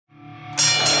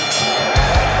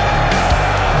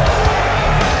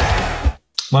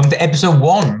Welcome to episode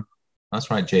 1. That's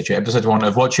right, JJ. Episode 1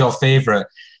 of What's Your Favourite?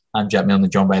 I'm Jack Milner,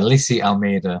 joined by Lissy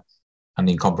Almeida and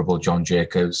the incomparable John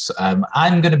Jacobs. I'm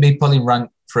going to be pulling rank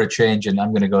for a change, and I'm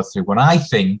going to go through what I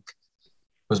think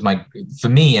was for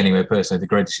me anyway, personally, the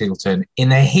greatest heel turn in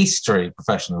the history of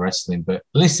professional wrestling. But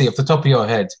Lissy, off the top of your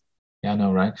head, yeah, I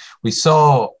know, right? We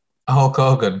saw Hulk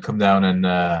Hogan come down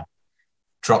and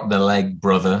drop the leg,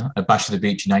 brother, at Bash of the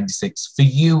Beach in '96. For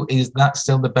you, is that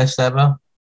still the best ever?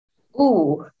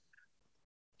 Ooh.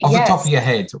 Off the top of your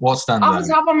head, what stands out? Off the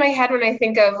top of my head, when I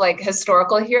think of like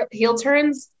historical heel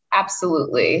turns,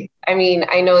 absolutely. I mean,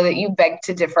 I know that you beg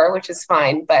to differ, which is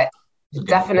fine, but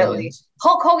definitely.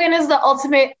 Hulk Hogan is the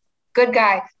ultimate good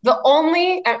guy.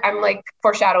 I'm like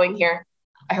foreshadowing here,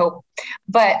 I hope,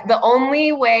 but the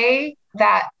only way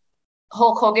that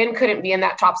Hulk Hogan couldn't be in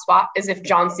that top spot is if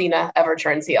John Cena ever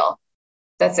turns heel.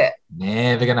 That's it.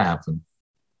 Never gonna happen.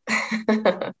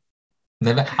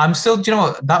 Never. I'm still, do you know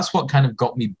what? That's what kind of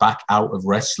got me back out of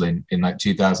wrestling in like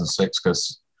 2006,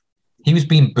 because he was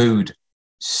being booed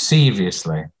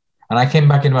seriously. And I came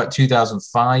back in about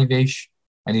 2005-ish,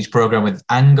 and he's programmed with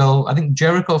Angle, I think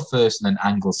Jericho first and then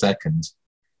Angle second.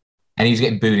 And he was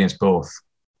getting booed against both.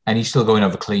 And he's still going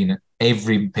over clean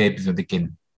every pay-per-view,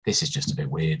 thinking, this is just a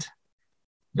bit weird.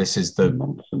 This is the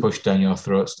push down your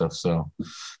throat stuff. So,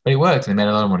 but it worked, and they made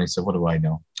a lot of money. So what do I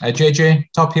know? JJ,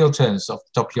 top heel turns off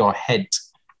the top of your head.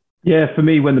 Yeah, for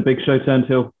me, when the Big Show turned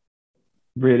heel,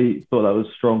 really thought that was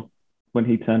strong when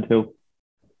he turned heel.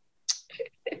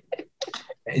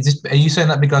 Are you saying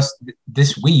that because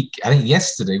this week, I think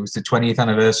yesterday was the 20th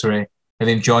anniversary of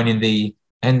him joining the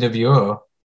NWO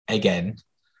again?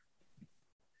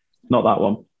 Not that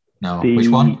one. No, which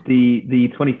one?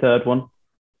 The 23rd one.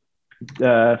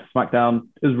 SmackDown.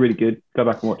 It was really good. Go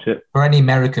back and watch it. For any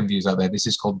American viewers out there, this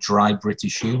is called dry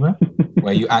British humor,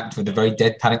 where you act with a very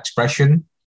deadpan expression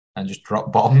and just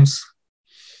drop bombs.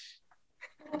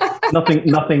 Nothing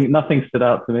stood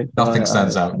out to me. Nothing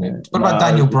stands out. What about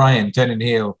Daniel Bryan turning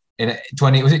heel in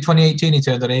 2018? He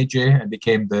turned on AJ and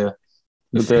became the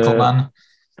fickle man.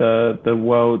 The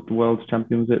world's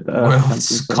champion, was it?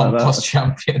 World's compost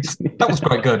champion. That was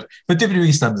quite good. For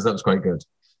WWE standards, that was quite good.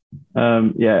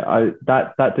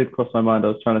 That did cross my mind. I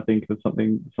was trying to think of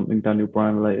something Daniel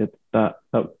Bryan related. That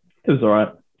it was all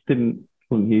right. Wasn't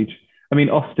huge. I mean,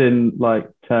 Austin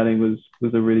turning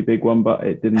was a really big one, but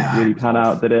it didn't really pan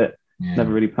out, did it? Yeah.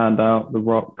 Never really panned out. The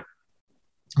Rock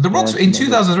in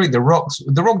 2003. The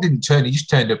Rock didn't turn. He just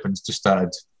turned up and just started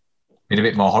being a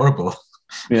bit more horrible.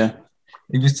 Yeah,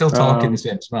 he was still talking the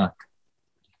same smack.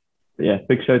 Yeah,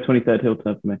 Big Show 23rd heel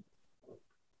turn for me.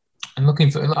 And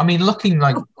looking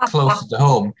like closer to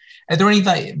home. Are there any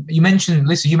that you mentioned?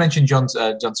 Listen, you mentioned John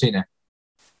Cena.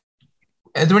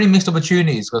 Are there any missed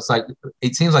opportunities? Because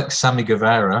it seems like Sammy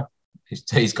Guevara,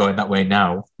 he's going that way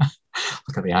now.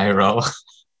 Look at the eye roll.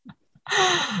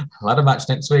 Ladder match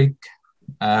next week.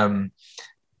 No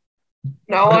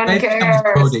one cares.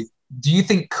 Cody. Do you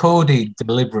think Cody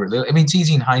deliberately? I mean, it's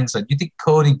easy in hindsight. Do you think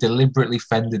Cody deliberately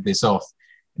fended this off,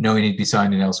 knowing he'd be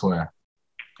signing elsewhere?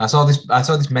 I saw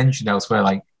this mentioned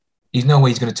elsewhere. He's no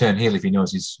way he's going to turn heel if he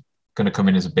knows he's going to come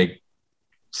in as a big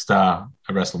star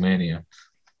at WrestleMania.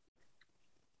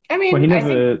 I mean, I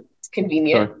think it's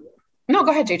convenient. Sorry. No, go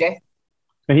ahead, JJ.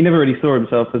 He never really saw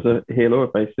himself as a heel or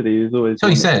a face, did he? He was always. So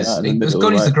he says.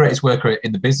 Cody's the greatest worker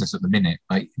in the business at the minute.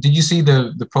 Did you see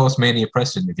the post-Mania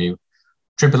press interview?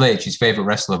 Triple H, his favorite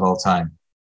wrestler of all time.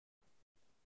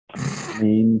 I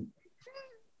mean.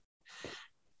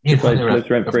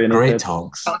 Great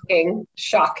talks.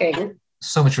 Shocking.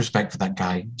 So much respect for that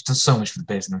guy. He's done so much for the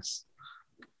business.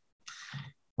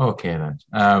 Okay then.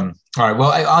 All right.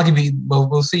 Well, I'll give you. Well,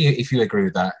 we'll see if you agree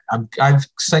with that. I've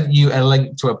sent you a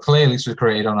link to a playlist we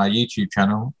created on our YouTube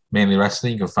channel, Mainly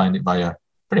Wrestling. You'll find it via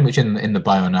pretty much in the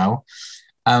bio now.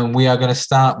 And we are going to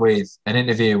start with an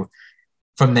interview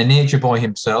from the Nature Boy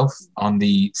himself on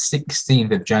the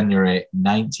 16th of January,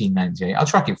 1998. I'll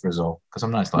track it for us all because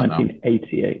I'm nice like that.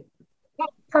 1988. Oh,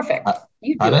 perfect.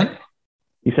 You do it.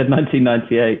 You said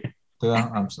 1998.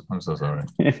 I'm so sorry.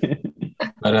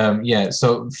 But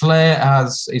so Flair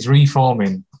is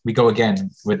reforming. We go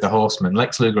again with the Horseman.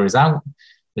 Lex Luger is out.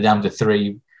 They're down to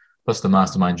 3, plus the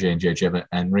mastermind J&J Jebbett.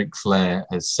 And Ric Flair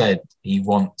has said he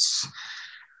wants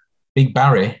Big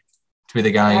Barry to be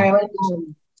the guy.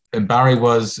 And Barry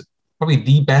was probably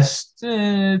the best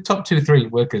top 2 or 3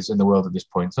 workers in the world at this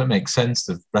point. So it makes sense.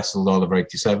 They've wrestled all over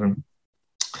 87.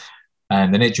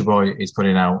 And the Nature Boy is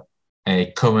putting out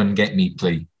a come and get me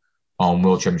plea on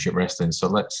World Championship Wrestling. So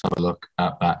let's have a look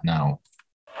at that now.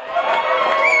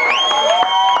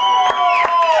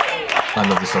 I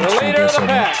love this The leader of the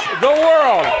pack, the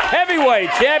world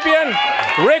heavyweight champion,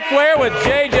 Ric Flair with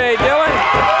J.J. Dillon,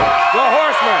 the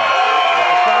Horseman.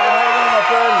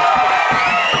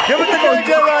 Give it to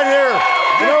J.J. right here.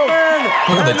 This man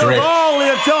handles all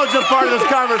the intelligent part of this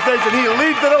conversation. He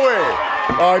leads it away.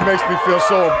 Oh, he makes me feel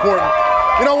so important.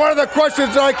 You know, one of the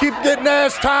questions that I keep getting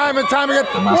asked time and time again,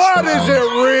 what is it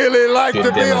really like to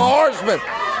be a horseman?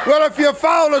 Well, if you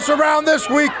followed us around this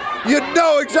week, you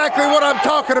know exactly what I'm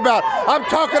talking about. I'm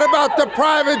talking about the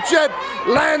private jet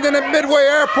landing at Midway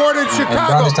Airport in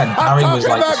Chicago. I'm talking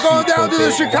about going down to the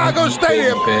Chicago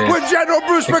Stadium when General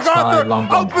Bruce MacArthur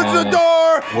opens the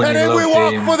door and then we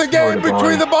walk for the game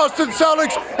between the Boston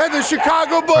Celtics and the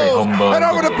Chicago Bulls. And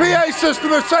over the PA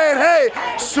system is saying, hey,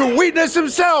 Sweetness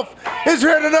himself is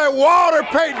here tonight. Walter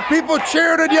Payton, people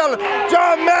cheering and yelling.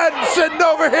 John Madden sitting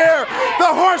over here. The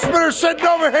Horsemen are sitting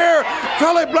over here.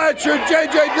 Tully, Blanchard,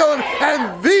 J.J. Dillon,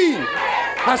 and the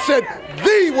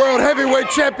world heavyweight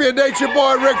champion, Nature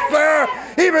Boy Ric Flair.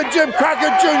 Even Jim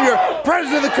Crockett Jr.,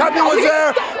 president of the company, was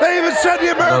there. They even said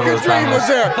the American Dream was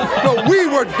there. But we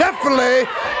were definitely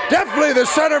the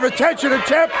center of attention, and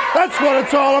champ, that's what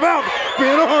it's all about,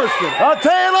 being a horseman. I'll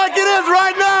tell you like it is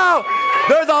right now.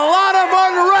 There's a lot of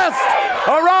unrest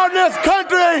around this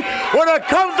country when it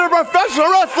comes to professional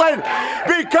wrestling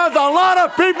because a lot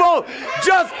of people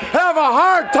just have a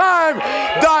hard time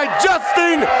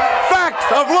digesting facts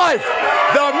of life.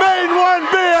 The main one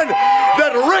being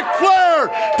that Ric Flair,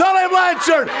 Tully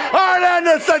Blanchard, Arn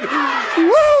Anderson,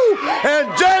 and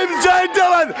James J.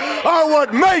 Dillon are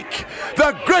what make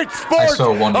the great sport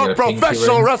of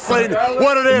professional wrestling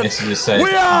what it is.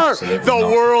 We are the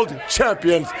world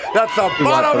champions. That's the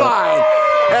bottom line.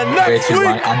 And next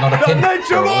week, the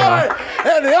Nature Boy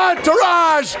and the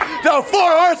Entourage, the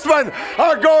Four Horsemen,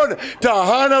 are going to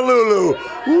Honolulu.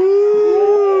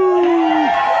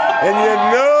 And you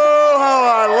know how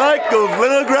I like those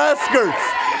little grass skirts.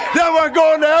 Then we're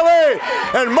going to LA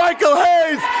and Michael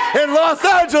Hayes in Los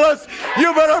Angeles.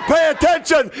 You better pay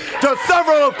attention to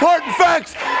several important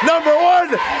facts. Number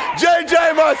one,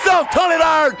 JJ, myself, Tully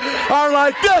Lard are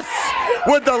like this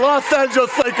with the Los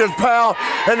Angeles Lakers, pal.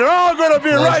 And they're all going to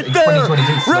be right there,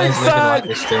 ringside,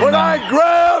 when I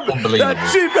grab that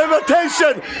cheap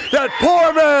invitation, that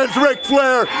poor man's Ric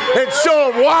Flair, and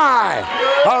show him why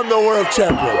I'm the world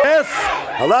champion. Yes,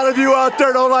 a lot of you out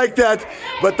there don't like that,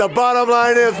 but the bottom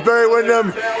line is, Barry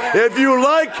Windham, if you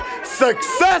like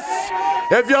success,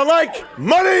 if you like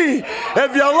money,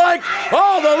 if you like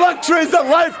all the luxuries that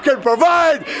life can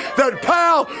provide, then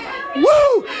pal,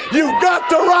 you've got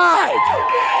to ride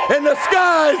in the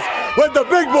skies with the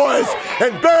big boys.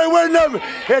 And Barry Windham,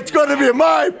 it's going to be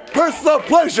my personal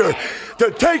pleasure to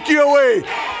take you away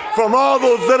from all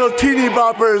those little teeny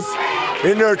boppers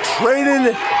in their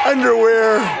training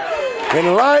underwear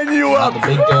and line you up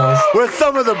with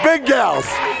some of the big gals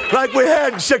like we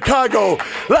had in Chicago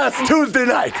last Tuesday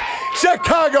night.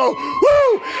 Chicago,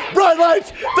 bright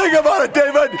lights. Think about it,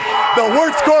 David. The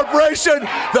Wirtz Corporation,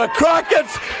 the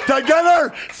Crockett's,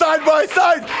 together, side by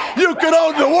side. You could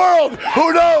own the world.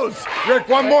 Who knows? Rick,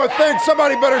 one more thing.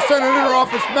 Somebody better send an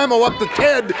inter-office memo up to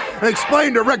Ted and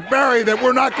explain to Rick Barry that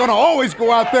we're not going to always go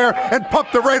out there and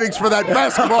pump the ratings for that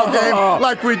basketball game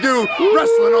like we do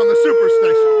wrestling on the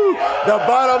Superstation. The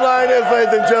bottom line is,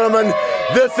 ladies and gentlemen,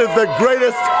 this is the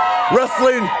greatest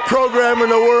wrestling program in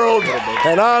the world,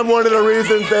 and I'm one of the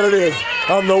reasons that it is.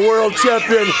 I'm the world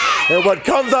champion, and what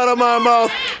comes out of my mouth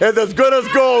is as good as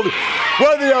gold.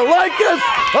 Whether you like us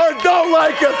or don't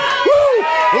like us,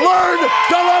 learn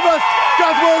to love us,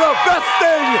 because we're the best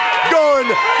thing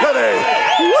going today.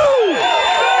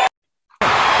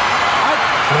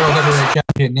 World Heavyweight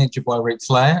Champion Nature Boy Ric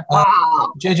Flair.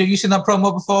 JJ, you seen that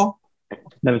promo before?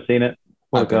 Never seen it.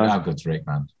 How good's Rick,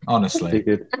 man? Honestly.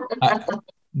 Good.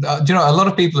 Do you know, a lot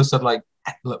of people have said, like,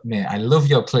 look, mate, I love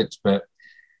your clips, but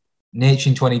Nature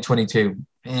in 2022,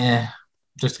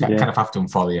 just kind of have to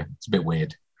unfollow you. It's a bit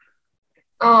weird.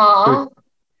 Aww.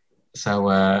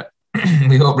 So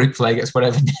we hope Ric Flair gets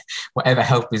whatever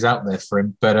help is out there for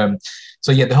him. But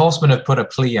so yeah, the Horsemen have put a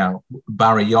plea out.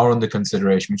 Barry, you're under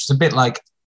consideration, which is a bit like,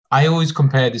 I always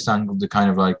compare this angle to kind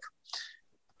of like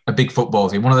a big football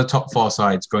team, one of the top four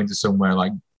sides going to somewhere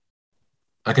like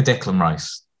a Declan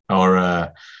Rice or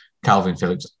Calvin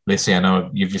Phillips. They say, I know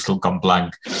you've just gone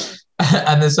blank.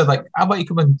 And they said, like, how about you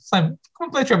come and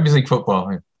play Champions League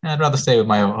football? I'd rather stay with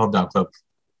my hometown club.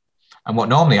 And what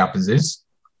normally happens is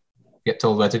you get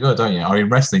told where to go, don't you? Or in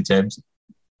wrestling terms,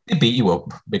 they beat you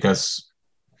up because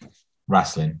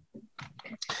wrestling.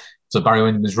 So Barry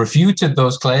Windham has refuted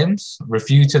those claims,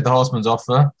 refuted the Horseman's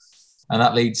offer, and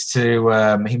that leads to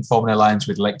him forming an alliance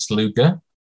with Lex Luger.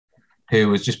 who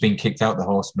was just being kicked out the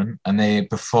Horseman, and they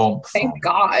performed. Thank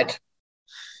God.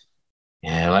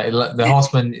 Yeah, like the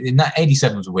Horseman in that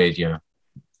 87 was a weird year,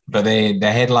 but they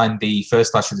headlined the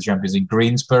first Clash of the Champions in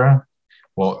Greensboro,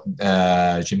 what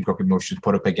Jim Crockett Promotions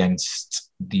put up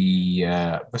against the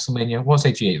WrestleMania. What's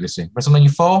 88 this year?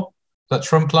 WrestleMania 4? Is that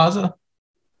Trump Plaza?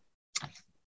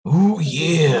 Ooh,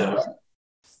 yeah.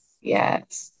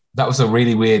 Yes. That was a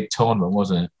really weird tournament,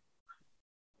 wasn't it?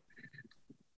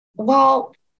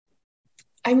 Well,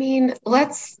 I mean,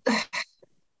 let's.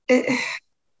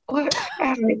 What?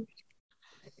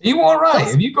 You all right?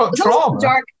 Have you got trauma?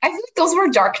 Dark. I feel like those were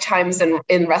dark times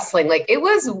in wrestling. Like, it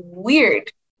was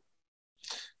weird.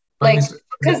 Like,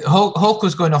 because Hulk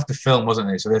was going off the film, wasn't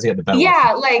he? So there's the belt.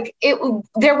 Yeah, like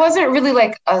there wasn't really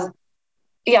like a.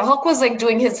 Yeah, Hulk was like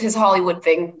doing his Hollywood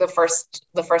thing the first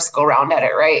go round at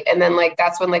it, right? And then like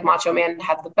that's when like Macho Man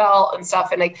had the belt and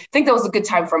stuff, and like, I think that was a good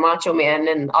time for Macho Man.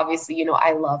 And obviously, you know,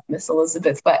 I love Miss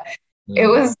Elizabeth, but it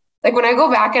was like when I go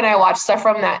back and I watch stuff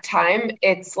from that time,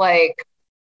 it's like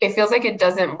it feels like it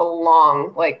doesn't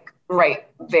belong like right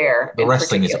there. The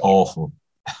wrestling is awful.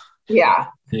 Yeah.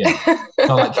 Yeah. It's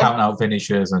all like count out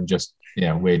finishes and just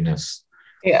weirdness.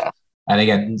 Yeah. And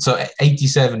again, so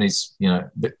 87 is, you know,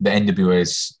 the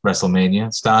NWA's WrestleMania.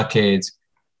 Starrcade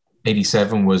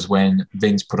 87 was when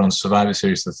Vince put on Survivor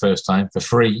Series for the first time for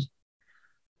free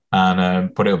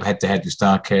and put it up head-to-head with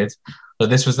Starrcade. So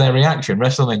this was their reaction.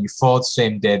 WrestleMania 4, the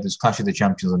same day, there's Clash of the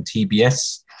Champions on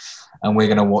TBS. And we're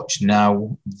going to watch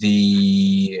now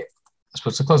I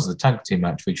suppose the close of the tag team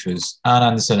match, which was Arn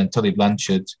Anderson and Tully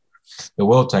Blanchard, the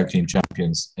World Tag Team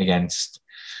Champions, against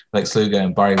Lex Luger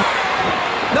and Barry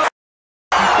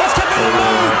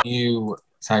New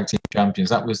Tag Team Champions.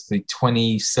 That was the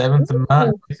 27th of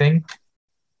March, I think.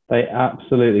 They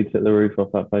absolutely took the roof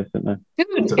off that place, didn't they?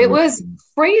 Dude, it was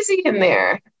crazy in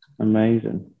there.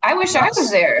 Amazing. I wish I was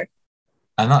there.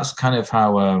 And that's kind of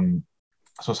how, I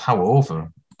suppose, how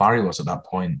over Barry was at that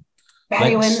point.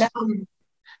 Barry Windham.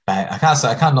 I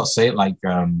can't not say it like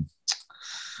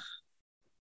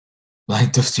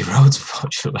Dusty Rhodes,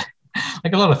 unfortunately.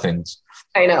 Like a lot of things.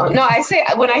 I know. No,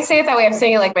 when I say it that way, I'm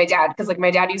saying it like my dad, because like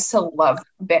my dad used to love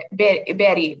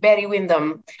Barry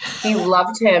Windham. He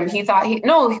loved him. He thought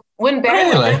when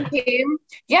Barry Windham came,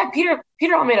 Peter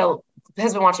Almeida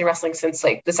has been watching wrestling since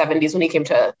like the 70s when he came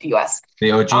to the US.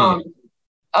 The OG.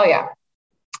 Oh yeah.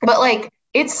 But like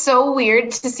it's so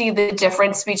weird to see the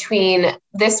difference between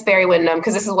this Barry Windham,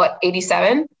 because this is what,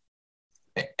 87?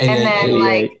 And then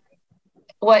like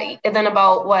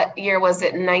about what year was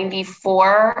it,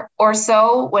 94 or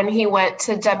so, when he went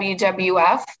to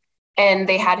WWF and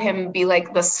they had him be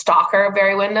like the stalker of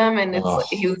Barry Windham, and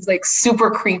he was like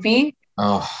super creepy.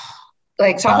 Oh,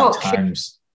 like talk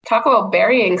about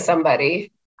burying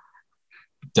somebody.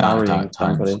 Dark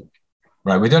times.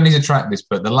 Right, we don't need to track this,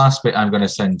 but the last bit I'm going to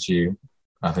send you,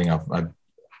 I think I don't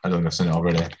think I've sent it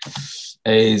already,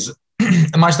 is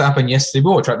a match that happened yesterday. We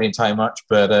won't track the entire match,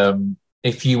 but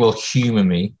if you will humour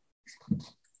me,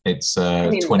 it's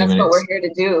 20 that's minutes. That's what we're here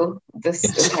to do this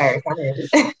entire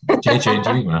time. JJ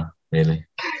humour, really.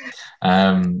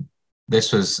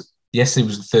 Yesterday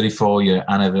was the 34-year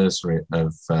anniversary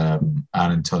of Arn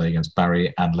and Tully against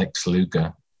Barry and Lex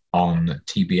Luger on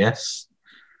TBS.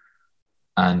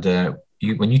 And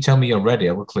when you tell me you're ready,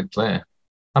 I will click play.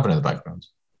 Have another background.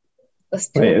 Let's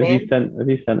do it, man. Have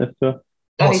you sent this to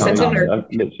her? He sent it her.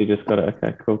 I've literally just got it.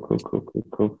 Okay,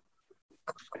 cool.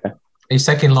 Okay. It's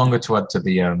taking longer to add to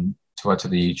the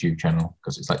YouTube channel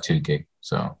because it's like 2 gig.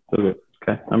 So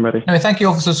okay, I'm ready. Anyway, thank you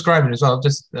all for subscribing as well.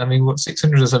 What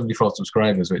 674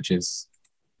 subscribers, which is,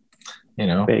 you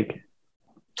know, big.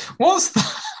 What's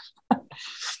that?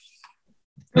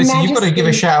 Listen, you've got to give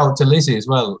a shout out to Lizzie as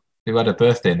well, who had a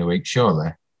birthday in the week,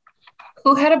 surely.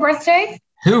 Who had a birthday?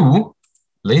 Who?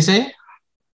 Lizzie?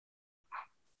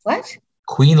 What?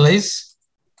 Queen Liz?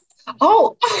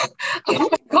 Oh my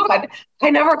God. I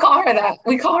never call her that.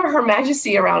 We call her Her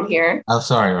Majesty around here. Oh,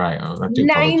 sorry, right.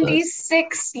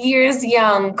 96 years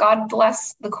young. God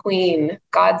bless the Queen.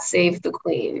 God save the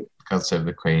Queen. God save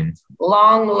the Queen.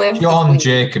 Long live John the Queen.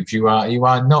 Jacobs, you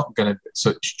are not going to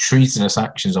such treasonous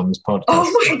actions on this podcast.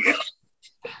 Oh my God.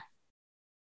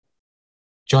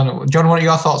 John, what are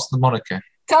your thoughts on the monarchy?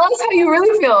 Tell us how you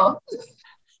really feel.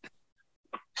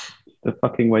 The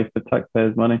fucking waste of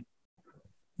taxpayers' money.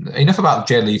 Enough about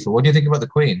Jay Lethal. What do you think about the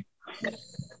Queen?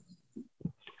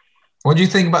 What do you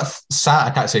think about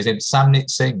I can't say his name, Samnit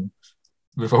Singh,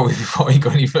 before we go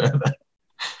any further?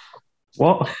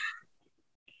 What?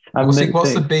 What's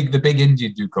the big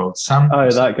Indian dude called? Sam? Oh,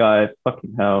 that guy.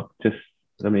 Fucking hell.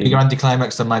 Bigger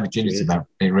anticlimax than my virginity, that.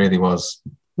 It really was.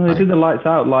 No, they did the lights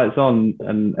out, lights on,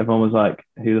 and everyone was like,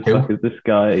 "Who the fuck is this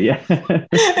guy?" Yeah,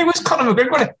 it was Conor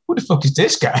McGregor. Who the fuck is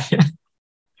this guy?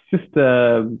 Just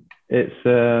it's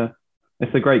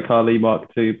a great Carly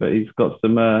Mark too, but he's got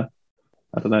some I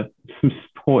don't know, some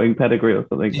sporting pedigree or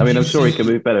something. I mean, I'm sure he could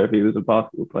move better if he was a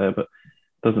basketball player, but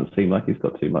doesn't seem like he's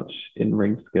got too much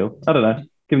in-ring skill. I don't know.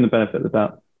 Give him the benefit of the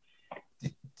doubt.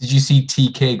 Did you see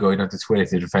TK going onto Twitter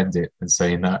to defend it and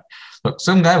saying that, look,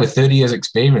 some guy with 30 years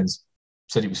experience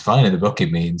said he was fine at the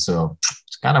booking meeting, so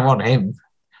it's kind of on him.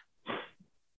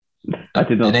 I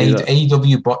did not and see that.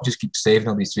 AEW bot just keeps saving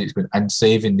all these tweets, and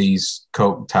saving these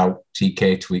coked out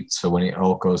TK tweets for when it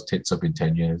all goes tits up in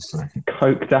 10 years. So.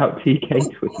 Coked out TK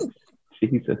tweets.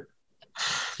 Jesus.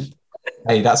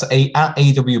 Hey, that's at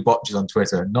AEW botches on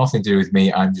Twitter. Nothing to do with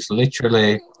me. I'm just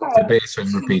literally debating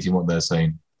and repeating what they're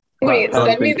saying. Wait,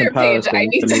 send me their page. I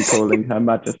need to me calling Her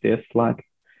Majesty a slag.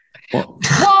 What?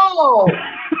 Whoa!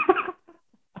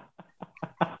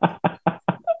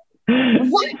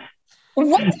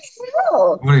 What the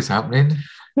hell? What is happening?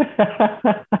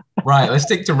 Right, let's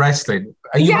stick to wrestling.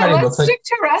 Are you ready? Let's stick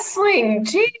to wrestling.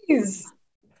 Jeez.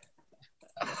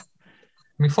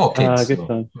 I mean, 4 kids. Good so,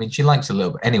 time. I mean, she likes a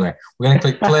little bit. Anyway, we're going to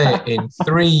click play in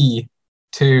 3,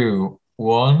 2,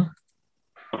 1.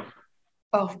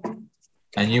 Oh.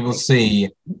 And you will see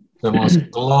the most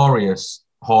glorious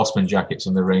Horseman jackets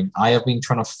in the ring. I have been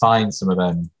trying to find some of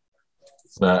them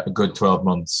for a good 12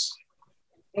 months.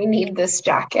 I need this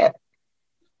jacket.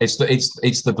 It's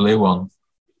the blue one.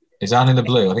 Is Anne in the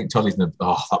blue? I think Tully's in the...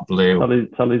 Oh, that blue.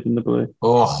 Tully's in the blue.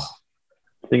 Oh.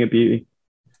 Thing of beauty.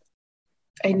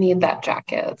 I need that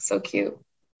jacket. It's so cute.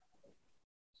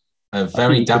 A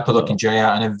very dapper-looking JR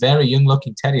and a very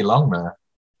young-looking Teddy Long there.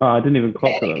 Oh, I didn't even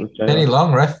clock that was JR. Teddy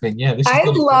Long reffing, yeah. I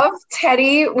love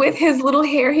Teddy with his little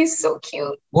hair. He's so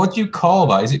cute. What do you call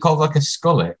that? Is it called like a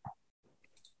skullet?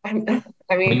 I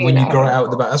mean, when you grow it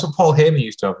out the back. That's what Paul Heyman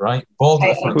used to have, right? Bald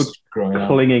at the front, growing out.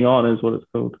 Clinging on is what it's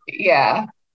called. Yeah.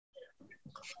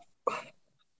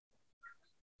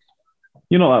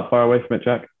 You're not that far away from it,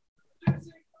 Jack.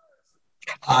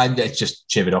 I'm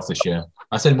just shave it off this year.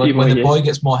 I said when the boy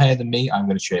gets more hair than me, I'm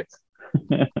going to shave.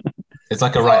 It's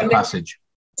like a rite of passage.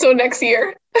 So next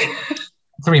year?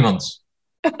 3 months.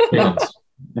 3 months.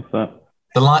 What's that?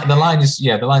 The line is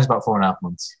about 4.5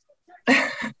 months.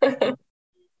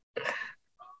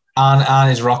 Anne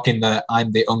is rocking the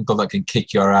 "I'm the uncle that can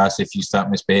kick your ass if you start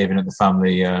misbehaving at the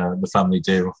family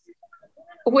do."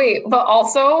 Wait, but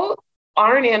also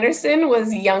Arn Anderson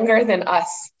was younger than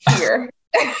us here.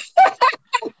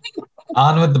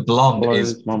 Arn with the blonde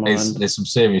there's some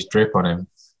serious drip on him.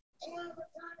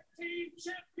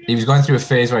 He was going through a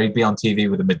phase where he'd be on TV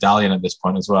with a medallion at this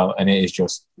point as well, and it is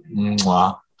just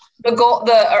mwah.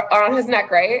 The around his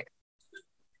neck, right?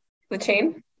 The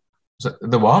chain.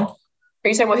 The what? Are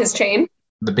you talking about his chain?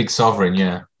 The big sovereign,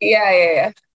 yeah.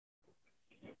 Yeah.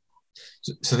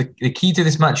 So the key to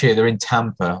this match here, they're in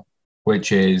Tampa,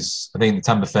 which is, I think, the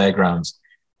Tampa Fairgrounds.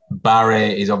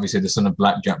 Barry is obviously the son of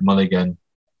Blackjack Mulligan,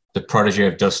 the protege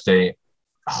of Dusty,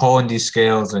 honed his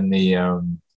scales in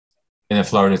the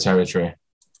Florida territory.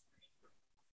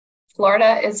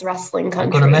 Florida is wrestling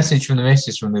country. I got a message from the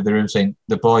missus from the other room saying,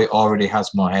 the boy already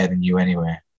has more hair than you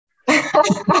anyway.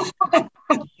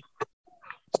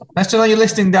 That's still on your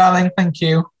listing, darling. Thank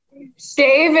you.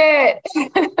 Save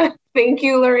it. Thank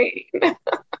you, Lorraine. You know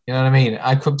what I mean?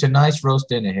 I cooked a nice roast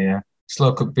dinner here.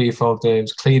 Slow cooked beef all day. I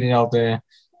was cleaning all day.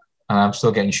 And I'm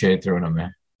still getting shade thrown on me.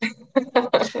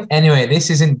 Anyway, this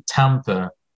is in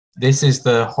Tampa. This is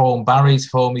the home.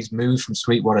 Barry's home. He's moved from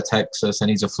Sweetwater, Texas, and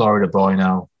he's a Florida boy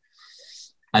now.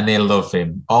 And they love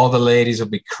him. All the ladies will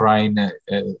be crying. I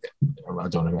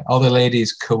don't know. All the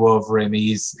ladies coo over him.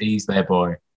 He's their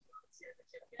boy.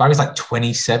 Barry's like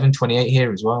 27, 28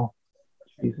 here as well.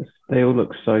 Jesus, they all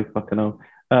look so fucking old.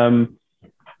 So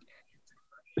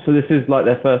this is like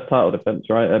their first title defense,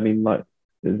 right? I mean, like,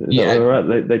 is that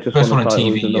right? They just first won the one on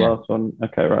titles TV, in the last one.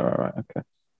 Okay, right. Okay.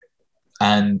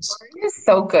 And he's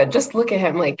so good. Just look at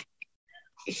him. Like,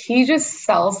 he just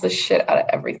sells the shit out of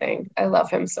everything. I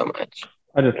love him so much.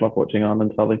 I just love watching Arn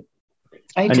and Tully.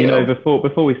 I do. And you know, before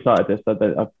we started this,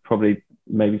 I've probably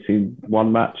maybe seen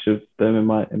one match of them in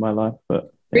my life,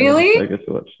 but really, so good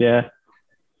to watch. Yeah,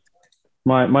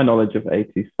 my knowledge of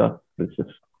 80s stuff is just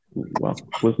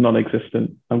was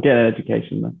non-existent. I'm getting an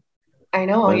education now. I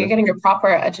know you're getting a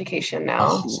proper education now.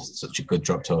 Oh, such a good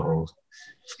drop toe hold.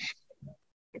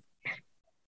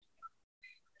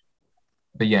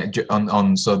 But yeah,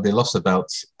 so they lost the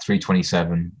belts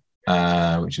 327.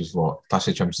 Which is what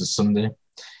Classic Champions is Sunday.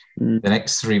 The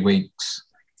next 3 weeks,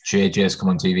 JJ's come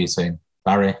on TV saying,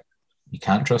 Barry, you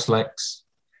can't trust Lex.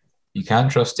 You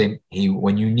can't trust him.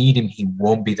 When you need him, he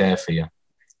won't be there for you.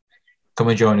 Come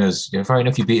and join us. Fair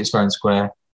enough, you beat us fair and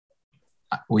square.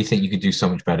 We think you could do so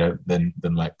much better than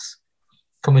Lex.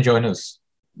 Come and join us.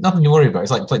 Nothing to worry about.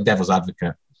 It's like playing devil's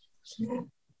advocate.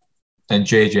 And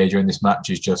JJ during this match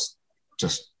is just.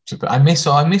 I miss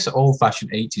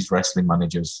old-fashioned 80s wrestling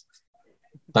managers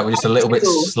that were just a little bit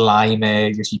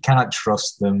slimy. Just you can't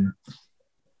trust them.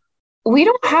 We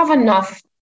don't have enough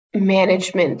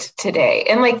management today,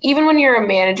 and like even when you're a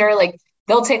manager, like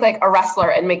they'll take like a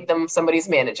wrestler and make them somebody's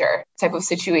manager type of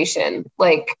situation.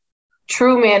 Like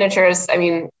true managers, I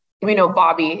mean, we know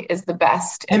Bobby is the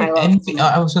best, and I love him.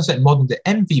 I was going to say modern day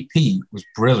MVP was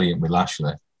brilliant with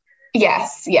Lashley.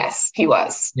 Yes, he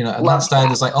was. And that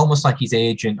style is like almost like his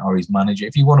agent or his manager.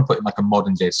 If you want to put him like a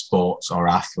modern day sports or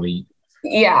athlete,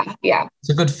 yeah, it's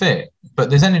a good fit. But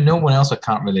there's no one else I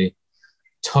can't really.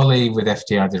 Tully with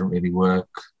FTR didn't really work.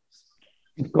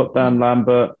 You've got Dan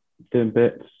Lambert doing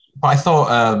bits. But I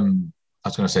thought I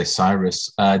was going to say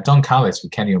Cyrus. Don Callis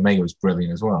with Kenny Omega was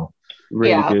brilliant as well.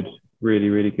 Really good. Really,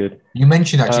 really good. You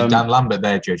mentioned actually Dan Lambert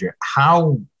there, JJ.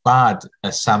 How bad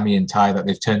are Sammy and Ty that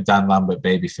they've turned Dan Lambert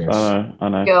babyface? I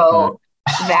know. Yo,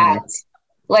 that.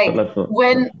 Like,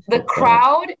 when the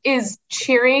crowd is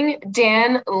cheering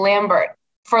Dan Lambert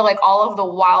for, like, all of the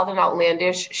wild and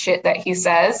outlandish shit that he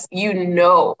says, I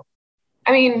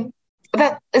mean,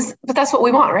 but that's what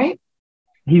we want, right?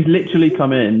 He's literally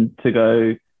come in to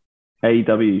go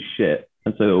AEW shit.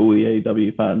 And so all the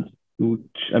AEW fans,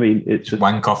 it's just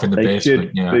wank off in the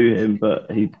basement. They should boo him, but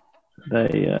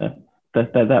they're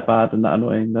that bad and that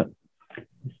annoying that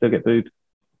they still get booed.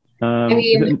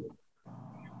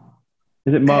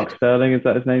 Is it Mark Sterling? Is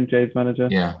that his name? Jay's manager?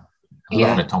 Yeah.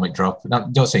 An atomic drop.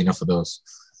 Don't say enough of those.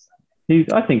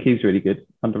 I think he's really good,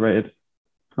 underrated.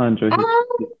 I enjoy his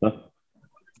stuff.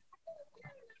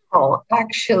 Oh,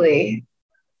 actually.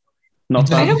 He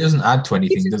doesn't add to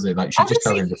anything, does it? Like, she just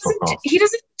tell him to fuck off. He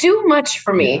doesn't do much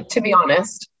for me, to be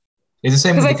honest. It's the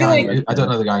same with the guy. I don't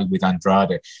know the guy with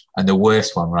Andrade. And the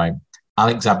worst one, right?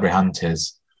 Alex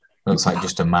Abrahantes looks like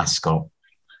just a mascot,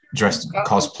 dressed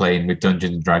cosplaying with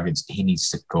Dungeons and Dragons. He needs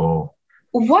to go.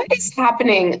 What is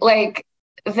happening? Like,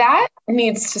 that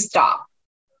needs to stop.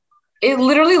 It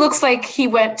literally looks like he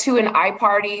went to an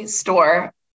iParty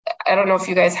store. I don't know if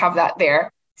you guys have that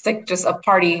there. It's like just a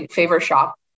party favor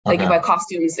shop. Like you buy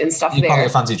costumes and stuff there. Probably a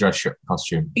fancy dress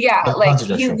costume. Yeah, like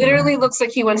he literally looks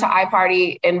like he went to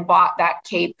iParty and bought that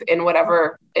cape and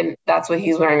whatever, and that's what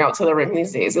he's wearing out to the ring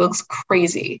these days. It looks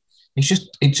crazy. It's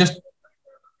just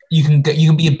you can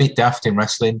be a bit daft in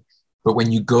wrestling, but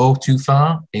when you go too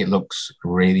far, it looks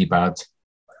really bad.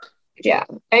 Yeah,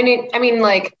 I mean,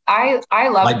 like I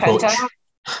love like Penta.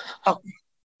 Oh.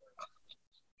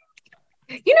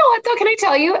 You know what though? Can I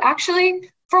tell you actually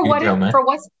for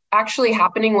what's actually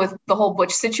happening with the whole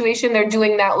Butch situation, they're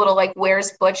doing that little like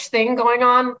where's Butch thing going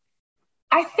on.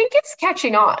 I think it's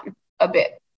catching on a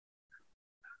bit.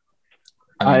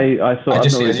 I've not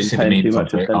really been paying too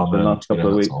much attention the last couple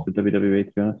of weeks to WWE,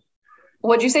 to be honest.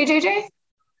 What'd you say, JJ?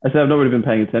 I said I've not really been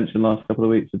paying attention the last couple of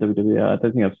weeks to WWE. I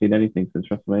don't think I've seen anything since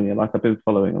WrestleMania. Like, I've been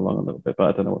following along a little bit, but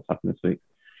I don't know what's happened this week.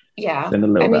 Yeah. Been a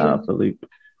little bit out of the loop.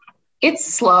 It's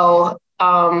slow.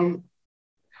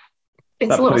 It's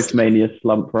that post-Mania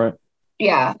slump, right?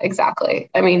 Yeah, exactly.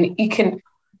 I mean, you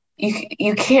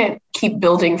can't keep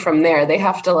building from there. They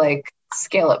have to like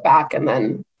scale it back and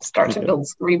then start to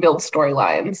rebuild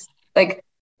storylines. Like,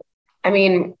 I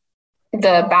mean,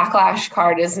 the Backlash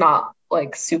card is not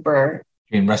like super.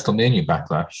 You mean WrestleMania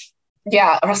Backlash?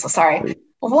 Yeah, sorry.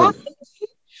 What?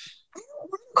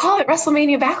 Call it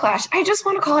WrestleMania Backlash. I just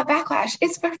want to call it Backlash.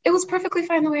 It was perfectly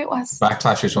fine the way it was.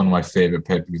 Backlash is one of my favorite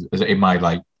pay-per-views in my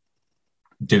like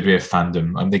WWE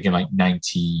fandom. I'm thinking like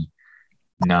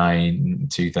 99,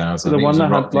 2000. The one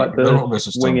that had like the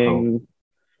swinging.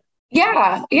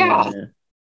 Yeah.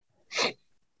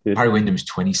 Barry Windham is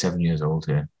 27 years old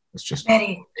here. It's just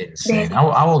insane. Betty.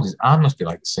 How old is Arn? Must be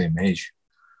like the same age.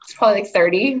 It's probably like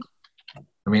 30.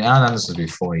 I mean, Arn Anderson would be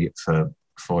 40 for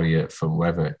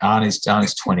whoever. Arn is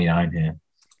 29 here.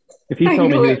 If you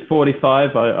told me he was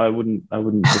 45, I wouldn't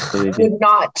disbelieve you.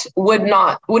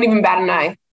 Wouldn't even bat an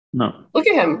eye. No. Look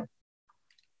at him.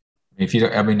 If you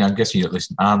don't, I mean, I guess you don't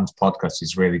listen. Arn's podcast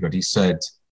is really good. He said,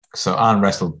 so Arn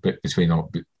wrestled between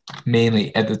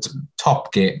mainly at the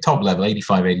top level,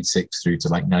 85, 86 through to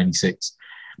like 96.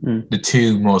 The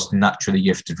two most naturally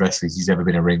gifted wrestlers he's ever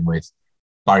been in a ring with,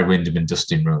 Barry Windham and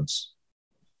Dustin Rhodes.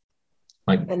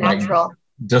 Like the natural. Like,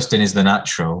 Dustin is the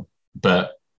natural,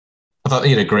 but I thought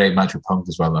he had a great match with Punk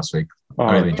as well last week.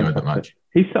 I really enjoyed that match.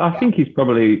 I think he's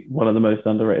probably one of the most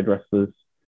underrated wrestlers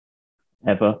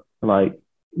ever. Like,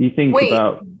 You think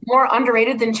about more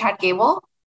underrated than Chad Gable?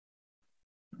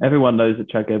 Everyone knows that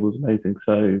Chad Gable's amazing,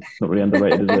 so it's not really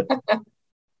underrated, is it?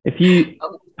 If you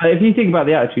think about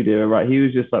the Attitude Era, right, he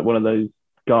was just like one of those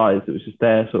guys that was just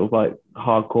there, sort of like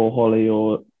hardcore Holly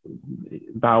or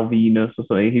Val Venus or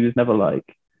something. He was never like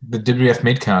the WF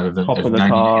mid-card of the top of the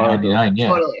 99, yeah.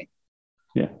 Totally.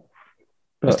 Yeah.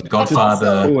 But the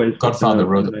Godfather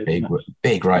wrote a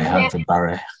big right hand from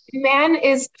Barry. Man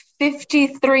is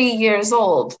 53 years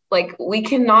old. Like, we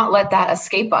cannot let that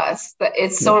escape us.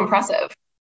 It's so impressive.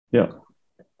 Yeah.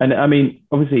 And I mean,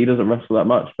 obviously he doesn't wrestle that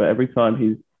much, but every time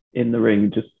he's in the ring, he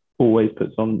just always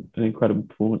puts on an incredible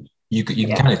performance. You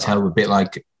can kind of tell a bit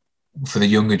like for the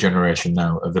younger generation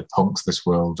now of the punks of this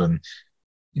world, and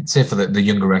you'd say for the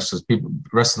younger wrestlers, people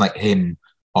wrestling like him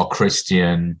or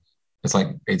Christian, it's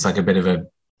like a bit of a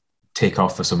take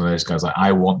off for some of those guys. Like,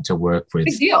 I want to work with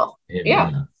big deal. him,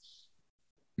 yeah.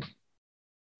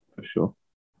 For sure.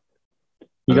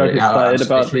 You guys excited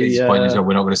about the point is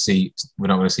we're not going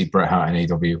to see Bret Hart in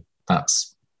AEW.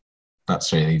 That's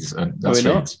really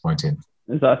disappointing.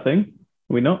 Is that a thing?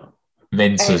 Are we not?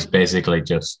 Vince is basically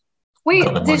just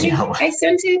did you? I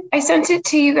sent it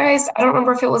to you guys. I don't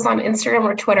remember if it was on Instagram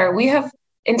or Twitter. We have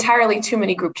entirely too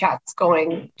many group chats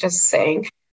going. Just saying.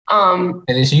 And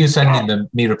it's you sending them,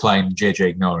 me replying, JJ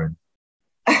ignoring.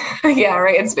 Yeah,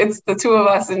 right. It's the two of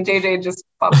us, and JJ just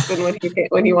pops in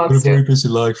when he wants to. A very busy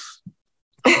life.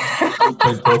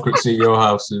 Playing poker at CEO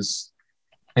houses.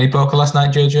 Any poker last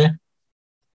night, JJ?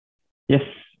 Yes.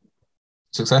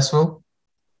 Successful?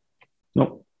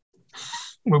 No.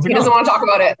 He doesn't want to talk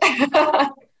about it.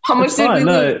 How much did we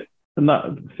lose?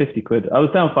 No, 50 quid. I was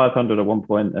down 500 at one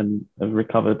point and I've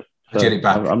recovered. So get it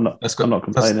back. I'm not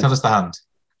complaining. Tell us the hand.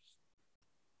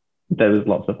 There was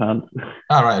lots of hands.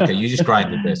 All right, okay. You just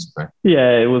grinded basically.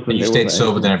 Yeah, it wasn't. And you stayed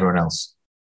sober than everyone else.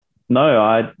 No,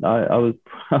 I was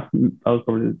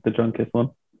probably the drunkest one.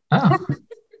 Oh.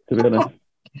 To be honest.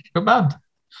 Good man.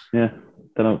 Yeah,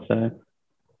 don't know what to say.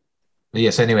 But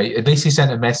yes, anyway, at least he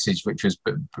sent a message which was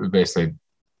basically,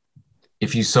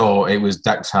 if you saw, it was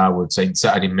Dax Harwood saying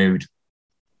Saturday mood.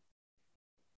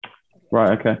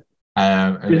 Right, okay.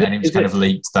 And it was kind of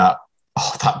leaked that,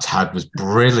 that tag was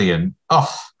brilliant.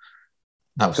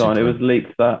 That was it was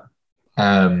leaked that.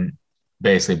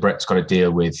 Basically, Bret's got to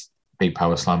deal with Big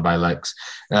Power Slam by Lex.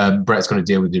 Bret's got to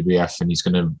deal with WWF, and he's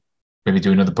going to maybe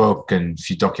do another book and a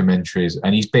few documentaries,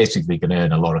 and he's basically going to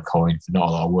earn a lot of coin for not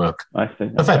a lot of work. I see.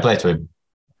 A fair play to him.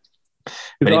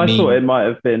 But I thought it might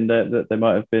have been that there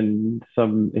might have been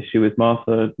some issue with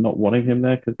Martha not wanting him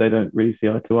there because they don't really see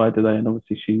eye to eye, do they? And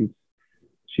obviously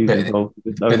she's involved.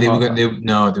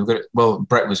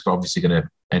 Bret was obviously going to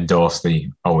endorse the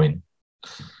Owen.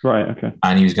 Right, okay.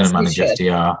 And he was going to manage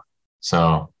FTR.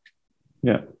 So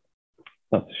yeah,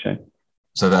 that's a shame.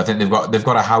 So I think they've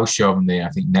got a house show on I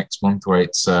think next month where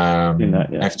it's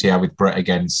FTR with Bret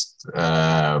against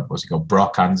what's he called,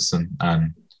 Brock Anderson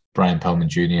and Brian Pillman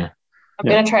Jr. I'm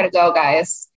gonna try to go,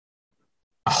 guys.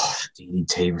 Oh,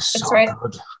 DDT was so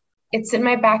good. It's in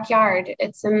my backyard.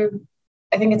 I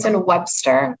think it's in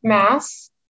Webster,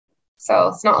 Mass. So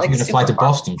it's not like you're gonna fly to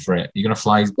Boston for it. You're gonna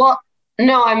fly. Well,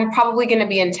 no, I'm probably gonna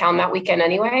be in town that weekend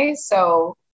anyway.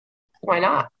 So why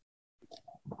not?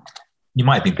 You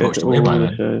might have been pushed away by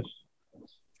then.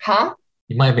 Huh?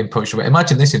 You might have been pushed away.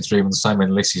 Imagine this in 3 months' time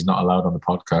when Lissy's not allowed on the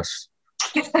podcast.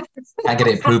 Can't get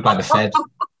it approved by the Fed.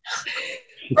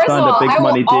 She signed a big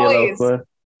money deal.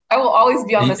 I will always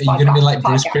be on this podcast. You're going to be like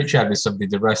Bruce Pritchard with something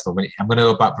to wrestle. I'm going to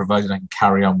go back provided I can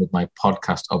carry on with my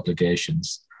podcast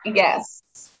obligations. Yes.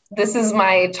 This is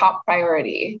my top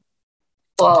priority.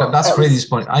 Well, that's really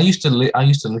disappointing. I used to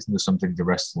listen to something to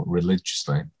wrestle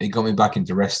religiously. It got me back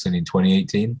into wrestling in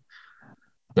 2018.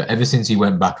 But ever since he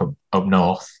went back up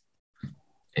north,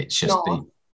 it's just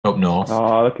up north.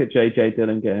 Oh, look at JJ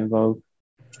Dillon get involved.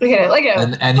 Look at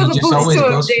it. And he just always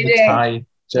goes for the tie.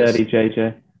 Dirty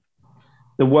JJ.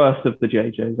 The worst of the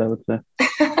JJs, I would say.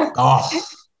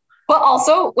 But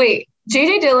also, wait,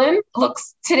 JJ Dillon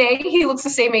looks the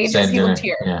same age as he looked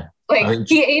here. Yeah. Like,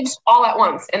 he aged all at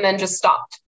once and then just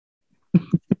stopped.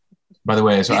 By the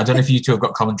way, so I don't know if you two have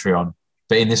got commentary on,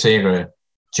 but in this era,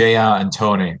 JR and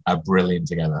Tony are brilliant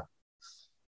together.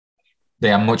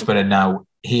 They are much better now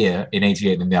here in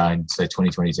 88 than they are in, say,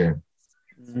 2022.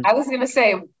 I was going to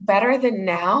say, better than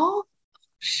now?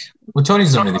 Well, Tony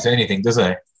doesn't really say anything, does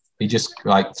he? He just,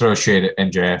 throws shade at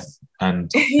MJF. And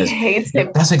he hates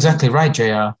him. That's exactly right,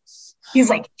 JR. He's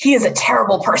like, he is a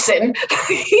terrible person.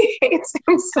 He hates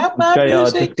him so much.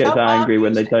 JR just gets angry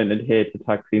when they don't adhere to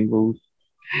tag team rules.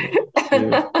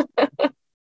 Yeah.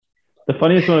 The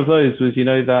funniest one of those was,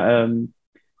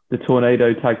 that the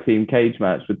Tornado tag team cage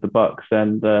match with the Bucks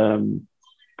and it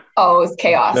was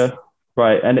chaos.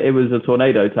 Right, and it was a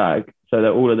tornado tag, so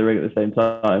they're all in the ring at the same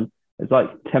time. It's like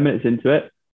 10 minutes into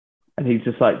it, and he's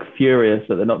just like furious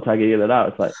that they're not tagging it out.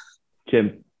 It's like,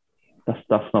 Jim, that's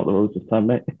not the rules this time,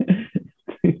 mate.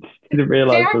 Didn't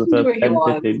realise for the first 10,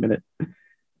 15 minutes.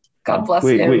 God bless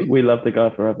him. We love the guy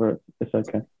forever. It's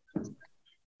okay.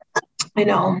 I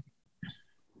know.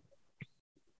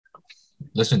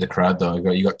 Listen to the crowd though.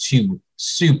 You got two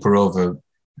super over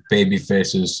baby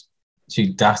faces,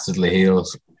 two dastardly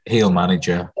heel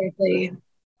manager. Exactly.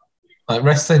 Like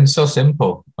wrestling's so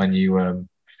simple when you.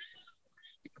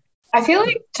 I feel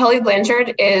like Tully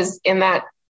Blanchard is in that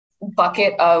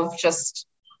bucket of just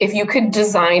if you could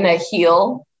design a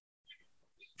heel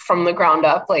from the ground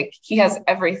up, like he has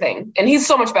everything, and he's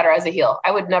so much better as a heel.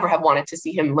 I would never have wanted to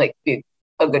see him like be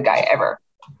a good guy ever.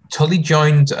 Tully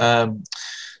joined.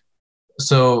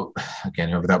 So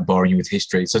again, without boring you with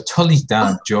history, so Tully's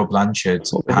dad, Joe Blanchard,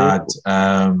 had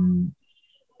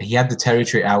he had the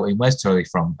territory out in where's Tully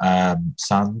from?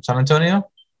 San Antonio.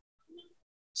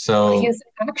 So he was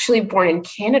actually born in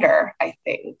Canada, I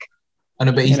think. I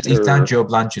know, but his dad, Joe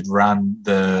Blanchard, ran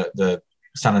the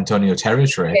San Antonio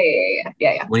territory.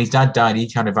 Yeah. When his dad died,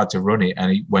 he kind of had to run it,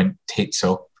 and he went tits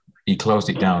up. He closed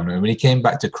it down, and when he came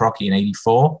back to Crockett in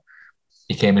 '84,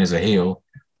 he came in as a heel.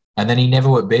 And then he never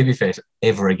worked babyface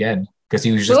ever again because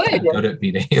he was just good at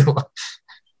being a heel.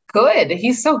 Good.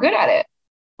 He's so good at it.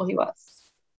 Well, he was.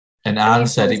 And Anne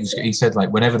said he said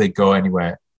like whenever they go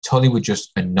anywhere, Tully would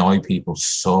just annoy people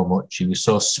so much. He was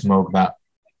so smug, that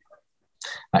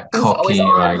cocky,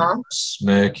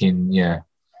 smirking. Yeah.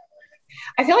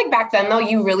 I feel like back then though,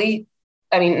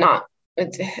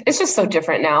 it's just so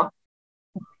different now.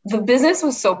 The business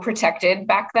was so protected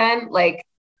back then. Like,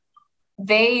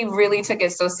 they really took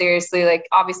it so seriously. Like,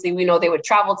 obviously, we know they would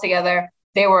travel together.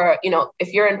 They were,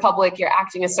 if you're in public, you're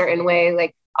acting a certain way.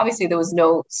 Like, obviously, there was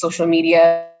no social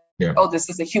media. Yeah. Oh, this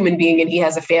is a human being and he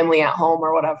has a family at home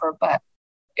or whatever. But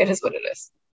it is what it is.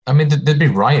 I mean, there'd be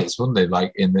riots, wouldn't they?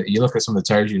 Like, you look at some of the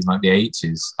territories in like the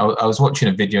 80s. I was watching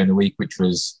a video in the week, which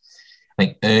was, I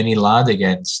think, Ernie Ladd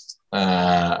against,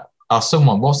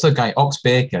 someone. What's the guy? Ox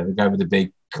Baker, the guy with the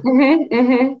big...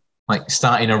 like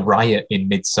starting a riot in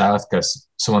Mid-South because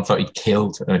someone thought he'd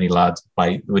killed Ernie Ladd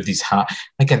with his heart,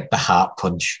 the heart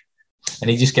punch. And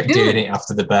he just kept doing it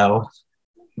after the bell.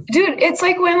 Dude, it's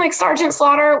like when like Sergeant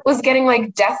Slaughter was getting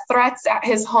like death threats at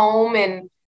his home and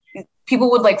people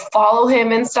would like follow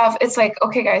him and stuff. It's like,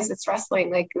 okay, guys, it's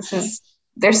wrestling. Like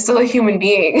they're still a human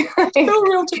being. Still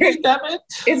real to me, damn it.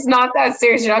 It's not that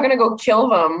serious. You're not going to go kill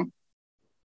them.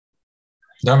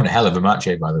 They're having a hell of a match,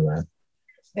 by the way.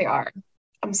 They are.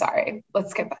 I'm sorry.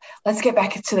 Let's get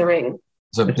back into the ring.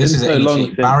 So this is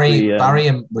Barry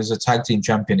was a tag team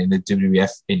champion in the WWF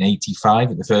in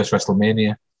 '85 at the first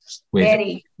WrestleMania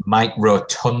with Mike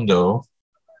Rotundo.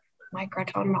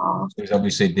 Who's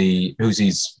obviously who's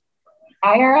his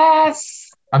IRS.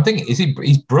 I'm thinking, is he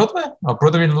his brother or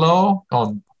brother-in-law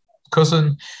or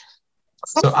cousin?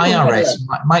 So IRS.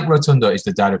 Mike Rotundo is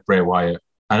the dad of Bray Wyatt.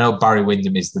 I know Barry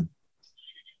Windham is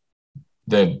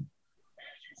the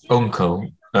uncle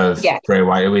of Bray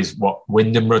Wyatt, who is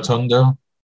Wyndham Rotundo,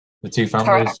 the two families.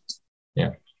 Correct.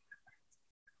 Yeah.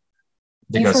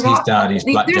 Because his dad is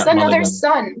Black Jack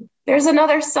Mulligan. There's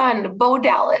another son, Bo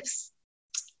Dallas.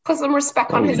 Put some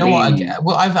respect on his name.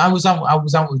 I was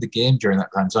out with the game during that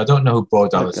time, so I don't know who Bo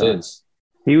Dallas is.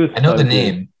 I know the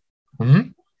name.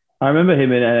 I remember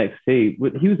him in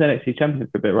NXT. He was NXT champion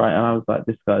for a bit, right? And I was like,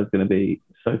 this guy's going to be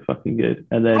so fucking good.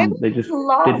 And then they just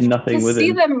did nothing with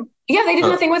him. Yeah, they did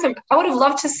nothing with him. I would have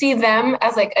loved to see them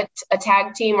as like a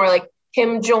tag team or like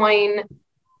him join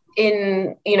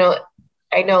in,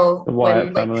 I know the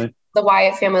Wyatt family. The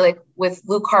Wyatt family, like with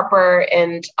Luke Harper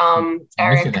and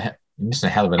Eric. You're missing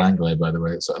a hell of an angle here, by the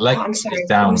way. So Lex is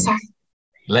down.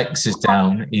 Lex is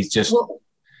down. He's just we'll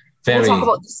talk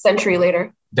about the century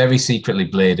later. Very secretly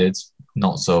bladed.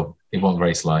 Not so. It wasn't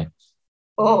very sly.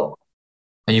 Oh.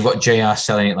 And you've got JR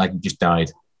selling it like he just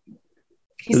died.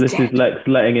 So this is Lex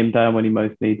letting him down when he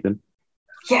most needs him.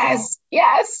 Yes.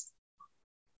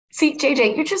 See,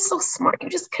 JJ, you're just so smart. You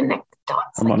just connect the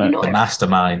dots. I'm on it. The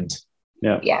mastermind.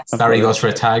 Yeah. Yes. Barry goes for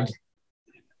a tag.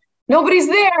 Nobody's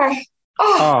there.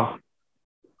 Oh.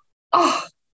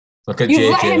 Look at you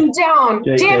JJ. Let him down.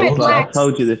 JJ, damn it, Lex. I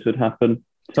told you this would happen.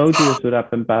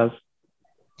 Baz.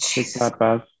 Big bad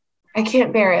Baz. I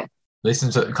can't bear it.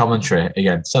 Listen to the commentary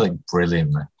again. Selling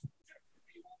brilliantly.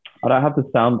 I don't have the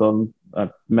sound on.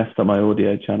 I've messed up my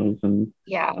audio channels and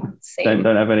same.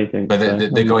 Don't have anything. But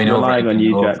they're going over. Relying on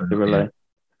you, Jack, to relay.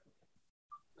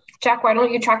 Jack, why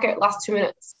don't you track it last 2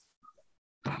 minutes?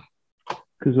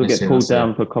 Because we'll get pulled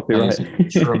down for copyright. That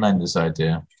is a tremendous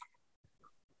idea.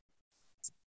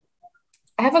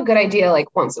 I have a good idea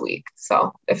like once a week.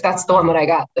 So if that's the one that I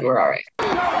got, then we're all right.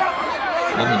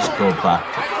 Let me just go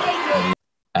back.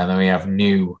 And then we have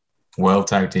new World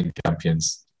Tag Team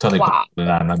Champions, Tully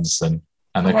and Anderson.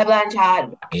 And they're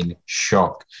Blanchard. In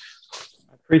shock.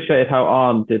 I appreciated how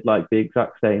Arn did like the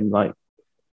exact same like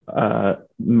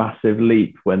massive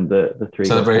leap when the three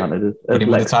got counted as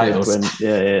Lex the titles.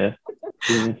 Yeah.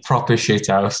 Proper shit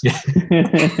house. Yeah.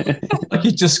 Like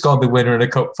he just scored the winner in a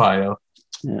cup final.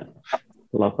 Yeah.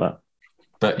 Love that.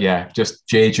 But yeah, just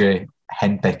JJ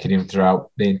henpecking him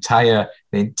throughout the entire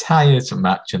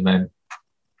match, and then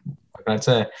I'd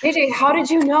say, JJ, how did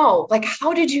you know? Like,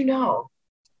 how did you know?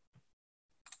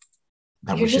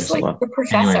 You're just like the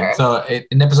professor. Anyway, so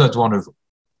in episode 1 of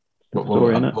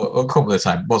a couple of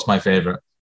times, what's my favorite?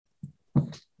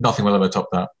 Nothing will ever top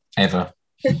that ever.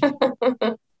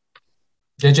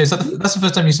 JJ, so that's the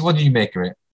first time you said. What did you make of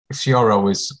it? Because you're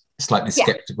always slightly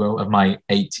skeptical of my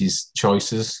 80s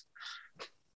choices.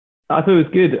 I thought it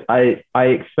was good. I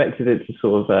expected it to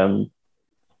sort of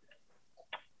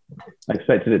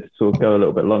go a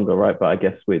little bit longer, right? But I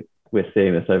guess we're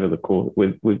seeing this over the course.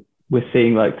 We're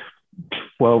seeing like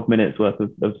 12 minutes worth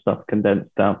of stuff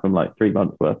condensed down from like 3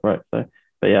 months worth, right? So,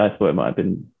 but yeah, I thought it might have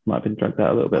been dragged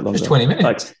out a little bit longer. Just 20 minutes.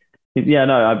 Like, yeah,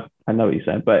 no, I know what you're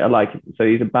saying, but I like, so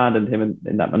he's abandoned him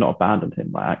in that, not abandoned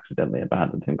him, like accidentally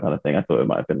abandoned him kind of thing. I thought it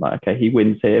might have been like, okay, he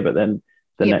wins here, but then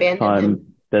the next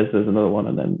time there's another one,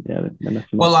 and then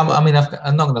well, I'm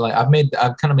not gonna lie,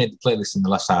 I've kind of made the playlist in the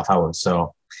last half hour,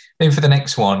 so maybe for the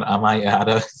next one I might add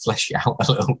to flesh it out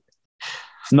a little.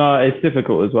 No, it's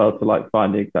difficult as well to like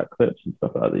find the exact clips and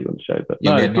stuff like that you want to show. But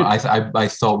I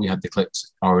thought we had the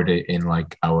clips already in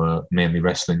like our mainly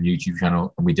wrestling YouTube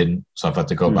channel, and we didn't. So I've had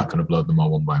to go back and upload them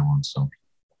all one by one. So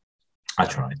I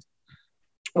tried.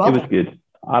 Well, it was good.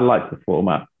 I like the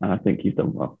format, and I think you've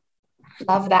done well.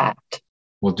 Love that.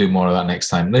 We'll do more of that next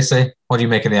time. Lissy, what do you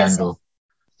make of the angle?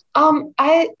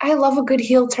 I love a good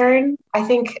heel turn. I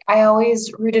think I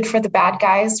always rooted for the bad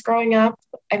guys growing up.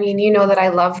 I mean, you know that I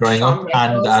love growing up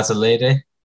and as a lady.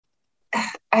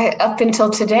 Up until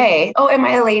today. Oh, am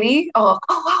I a lady? Oh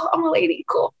wow, I'm a lady.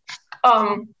 Cool.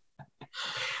 But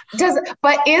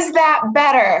is that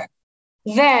better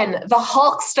than the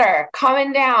Hulkster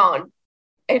coming down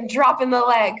and dropping the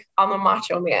leg on the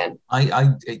Macho Man?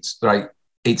 It's right.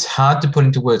 It's hard to put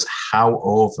into words how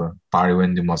over Barry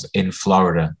Windham was in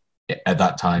Florida at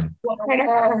that time.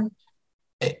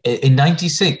 In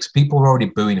 96, people were already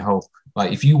booing Hulk.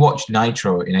 Like, if you watch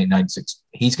Nitro in 1996,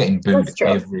 he's getting booed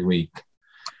every week.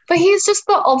 But he's just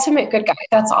the ultimate good guy.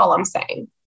 That's all I'm saying.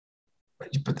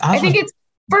 But I think it's,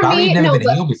 for Barry me, had never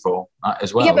been heel before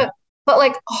as well. Yeah, but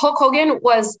like Hulk Hogan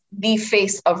was the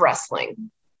face of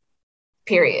wrestling,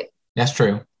 period. That's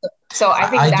true. So I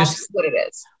think that's what it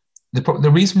is.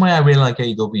 The reason why I really like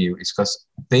AEW is because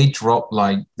they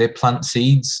plant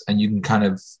seeds, and you can kind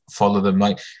of follow them.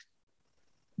 Like,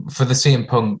 for the CM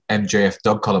Punk MJF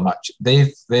dog collar match,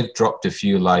 they've dropped a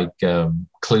few like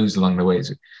clues along the way.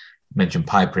 You mentioned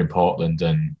Piper in Portland,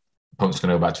 and Punk's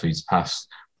going to go back to his past.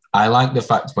 I like the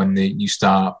fact when you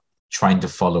start trying to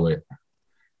follow it,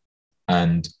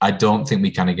 and I don't think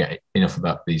we kind of get enough of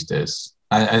that these days.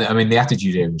 I mean, the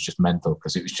Attitude Era was just mental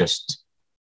because it was just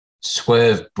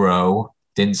swerve, bro.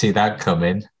 Didn't see that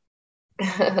coming.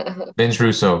 Vince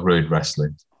Russo ruined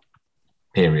wrestling.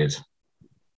 Period.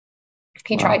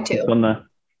 He tried to. I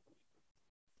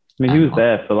mean, he was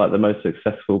there for like the most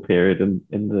successful period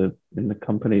in the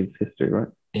company's history, right?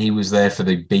 He was there for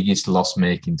the biggest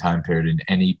loss-making time period in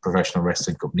any professional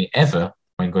wrestling company ever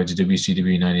when going to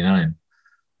WCW 99.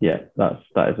 Yeah, that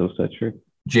is also true.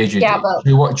 JJ, do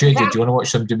you want to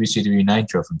watch some WCW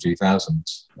Nitro from 2000?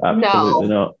 Absolutely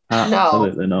not.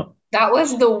 Absolutely not. That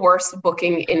was the worst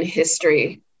booking in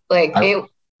history. Like,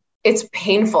 it's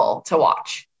painful to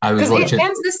watch. Because it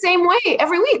ends the same way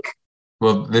every week.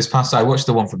 Well, I watched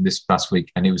the one from this past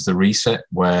week, and it was the reset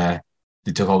where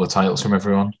they took all the titles from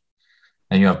everyone.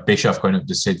 And you have Bischoff going up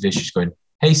to Sid Vicious going,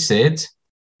 "Hey, Sid,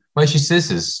 where's your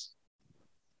scissors?"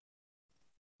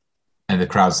 And the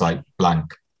crowd's like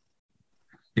blank.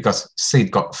 Because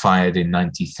Sid got fired in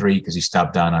 93 because he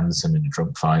stabbed down Anderson in a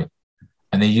drunk fight.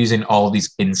 And they're using all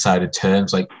these insider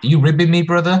terms like, "Are you ribbing me,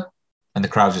 brother?" And the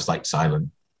crowd's just like silent.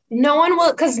 No one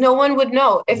will, because no one would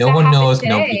know. If no one knows, today,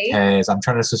 nobody cares. I'm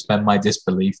trying to suspend my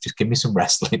disbelief. Just give me some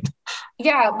wrestling.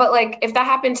 Yeah, but like if that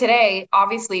happened today,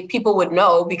 obviously people would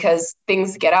know because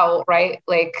things get out, right?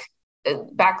 Like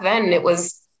back then it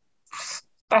was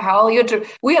the hell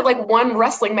we had like one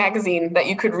wrestling magazine that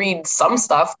you could read some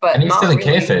stuff, but and not still in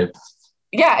really. kayfabe.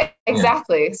 Yeah,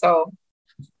 exactly. Yeah. So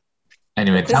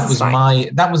Anyway,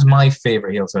 that was my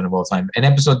favorite heel turn of all time. In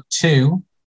episode 2,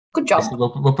 good job.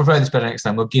 We'll prepare this better next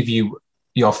time. We'll give you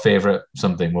your favorite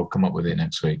something. We'll come up with it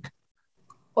next week.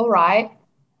 All right.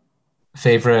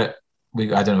 Favorite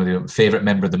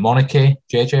member of the monarchy,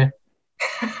 JJ.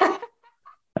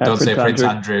 Don't say Prince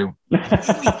Andrew. I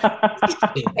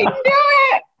knew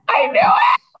it.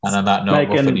 And on that note,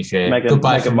 we'll finish here.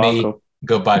 Goodbye from me.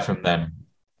 Goodbye from them.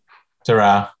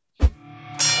 Ta-ra.